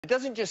It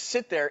doesn't just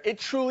sit there. It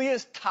truly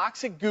is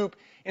toxic goop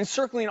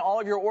encircling all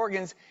of your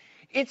organs.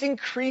 It's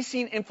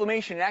increasing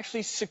inflammation. It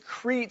actually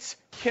secretes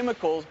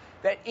chemicals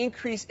that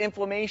increase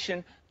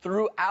inflammation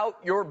throughout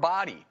your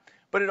body.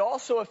 But it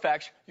also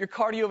affects your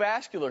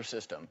cardiovascular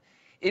system.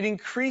 It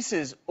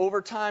increases,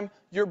 over time,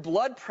 your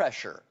blood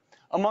pressure,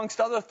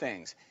 amongst other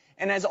things.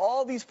 And as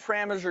all these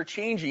parameters are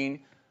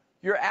changing,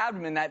 your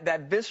abdomen,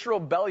 that visceral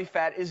belly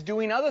fat, is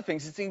doing other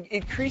things. It's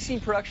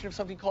increasing production of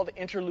something called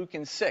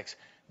interleukin-6.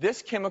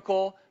 This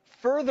chemical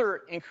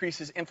further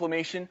increases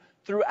inflammation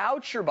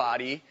throughout your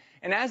body.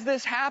 And as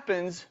this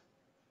happens,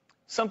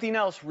 something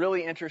else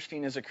really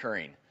interesting is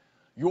occurring.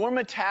 Your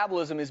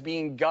metabolism is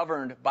being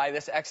governed by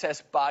this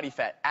excess body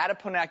fat.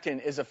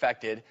 Adiponectin is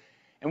affected.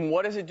 And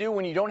what does it do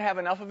when you don't have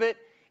enough of it?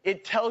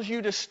 It tells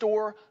you to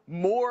store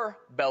more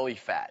belly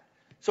fat.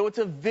 So it's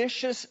a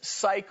vicious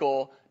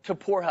cycle to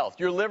poor health.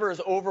 Your liver is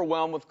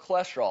overwhelmed with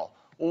cholesterol.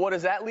 Well, what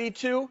does that lead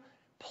to?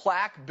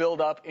 Plaque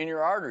buildup in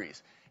your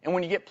arteries. And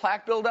when you get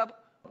plaque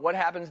buildup, what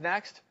happens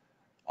next?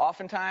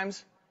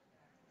 Oftentimes,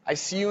 I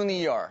see you in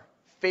the ER,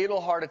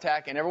 fatal heart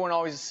attack, and everyone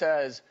always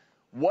says,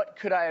 what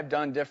could I have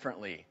done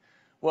differently?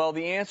 Well,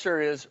 the answer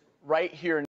is right here.